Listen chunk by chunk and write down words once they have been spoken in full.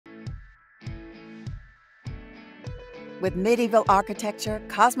With medieval architecture,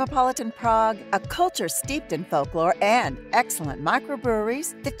 cosmopolitan Prague, a culture steeped in folklore, and excellent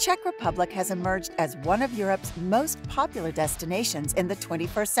microbreweries, the Czech Republic has emerged as one of Europe's most popular destinations in the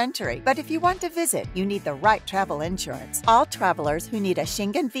 21st century. But if you want to visit, you need the right travel insurance. All travelers who need a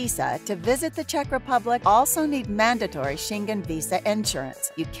Schengen visa to visit the Czech Republic also need mandatory Schengen visa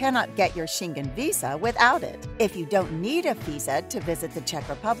insurance. You cannot get your Schengen visa without it. If you don't need a visa to visit the Czech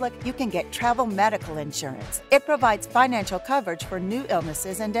Republic, you can get travel medical insurance. It provides financial coverage for new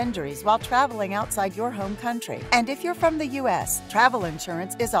illnesses and injuries while traveling outside your home country. And if you're from the U.S., travel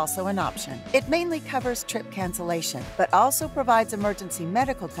insurance is also an option. It mainly covers trip cancellation, but also provides emergency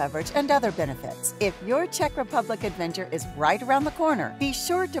medical coverage and other benefits. If your Czech Republic adventure is right around the corner, be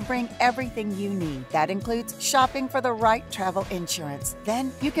sure to bring everything you need. That includes shopping for the right travel insurance.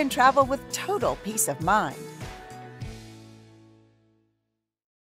 Then you can travel with total peace of mind.